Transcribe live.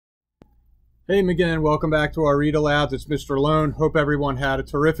Hey again, welcome back to our Read Alouds. It's Mr. Lohn. Hope everyone had a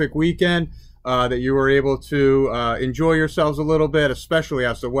terrific weekend, that you were able to enjoy yourselves a little bit, especially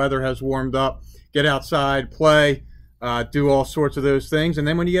as the weather has warmed up. Get outside, play, do all sorts of those things. And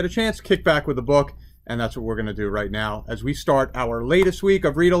then when you get a chance, kick back with a book. And that's what we're going to do right now as we start our latest week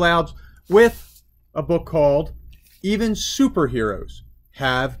of Read Alouds with a book called Even Superheroes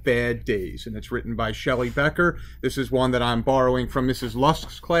Have Bad Days, and it's written by Shelley Becker. This is one that I'm borrowing from Mrs.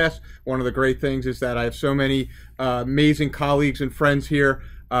 Lusk's class. One of the great things is that I have so many amazing colleagues and friends here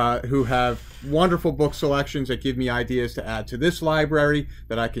who have wonderful book selections that give me ideas to add to this library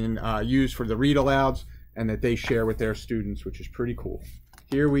that I can use for the Read Alouds and that they share with their students, which is pretty cool.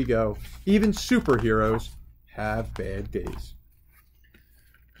 Here we go. Even superheroes have bad days.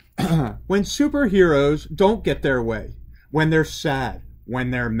 When superheroes don't get their way, when they're sad,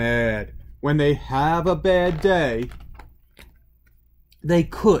 when they're mad, when they have a bad day, they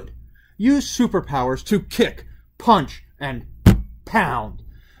could use superpowers to kick, punch, and pound.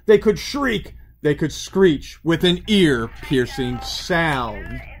 They could shriek, they could screech with an ear-piercing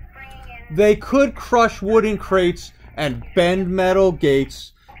sound. They could crush wooden crates and bend metal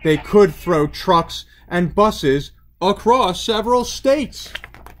gates. They could throw trucks and buses across several states.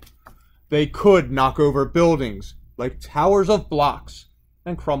 They could knock over buildings like towers of blocks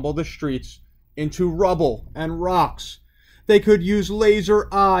and crumble the streets into rubble and rocks. They could use laser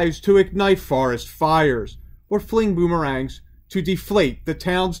eyes to ignite forest fires or fling boomerangs to deflate the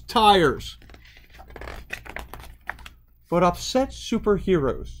town's tires. But upset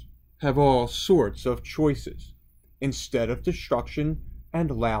superheroes have all sorts of choices. Instead of destruction and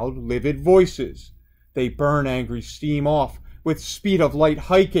loud, livid voices, they burn angry steam off with speed of light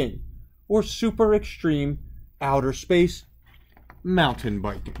hiking or super extreme outer space mountain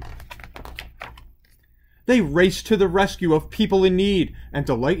biking. They race to the rescue of people in need and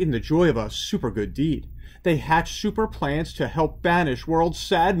delight in the joy of a super good deed. They hatch super plans to help banish world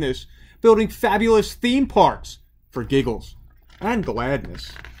sadness, building fabulous theme parks for giggles and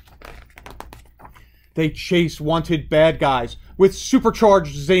gladness. They chase wanted bad guys with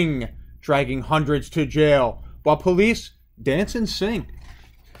supercharged zing, dragging hundreds to jail while police dance and sing.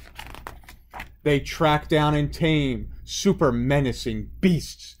 They track down and tame super menacing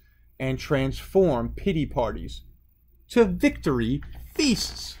beasts and transform pity parties to victory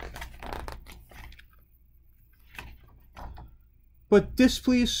feasts. But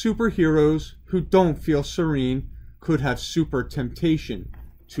displeased superheroes who don't feel serene could have super temptation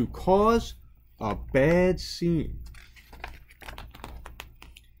to cause a bad scene.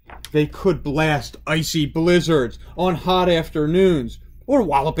 They could blast icy blizzards on hot afternoons or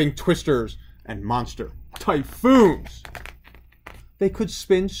walloping twisters and monster typhoons. They could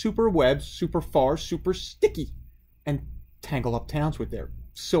spin super webs super far, super sticky, and tangle up towns with their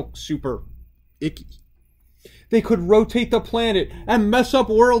silk super icky. They could rotate the planet and mess up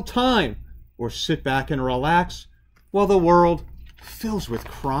world time, or sit back and relax while the world fills with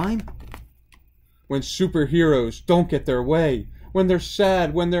crime. When superheroes don't get their way, when they're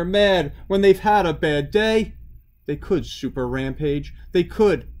sad, when they're mad, when they've had a bad day, they could super rampage, they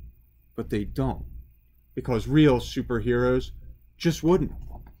could, but they don't. Because real superheroes just wouldn't.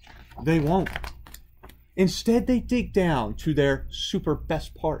 They won't. Instead, they dig down to their super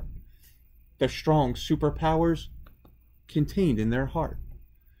best part, their strong superpowers contained in their heart.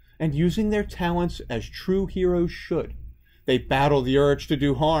 And using their talents as true heroes should, they battle the urge to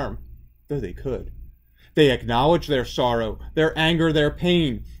do harm, though they could. They acknowledge their sorrow, their anger, their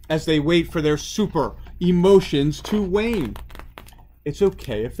pain, as they wait for their super emotions to wane. It's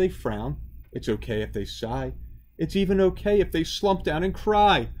okay if they frown. It's okay if they sigh. It's even okay if they slump down and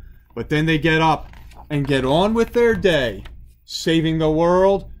cry. But then they get up and get on with their day, saving the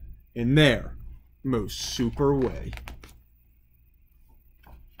world in their most super way.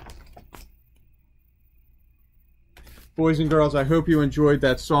 Boys and girls, I hope you enjoyed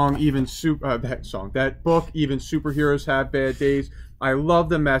that song, that book, Even Superheroes Have Bad Days. I love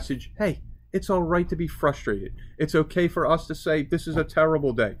the message. Hey, it's all right to be frustrated. It's okay for us to say, this is a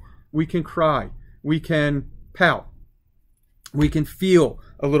terrible day. We can cry. We can pout. We can feel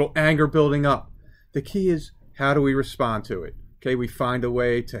a little anger building up. The key is, how do we respond to it? Okay, we find a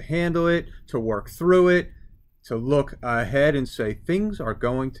way to handle it, to work through it, to look ahead and say, things are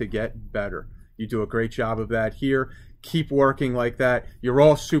going to get better. You do a great job of that here. Keep working like that. You're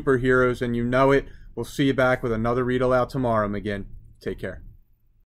all superheroes and you know it. We'll see you back with another Read Aloud tomorrow, again. Take care.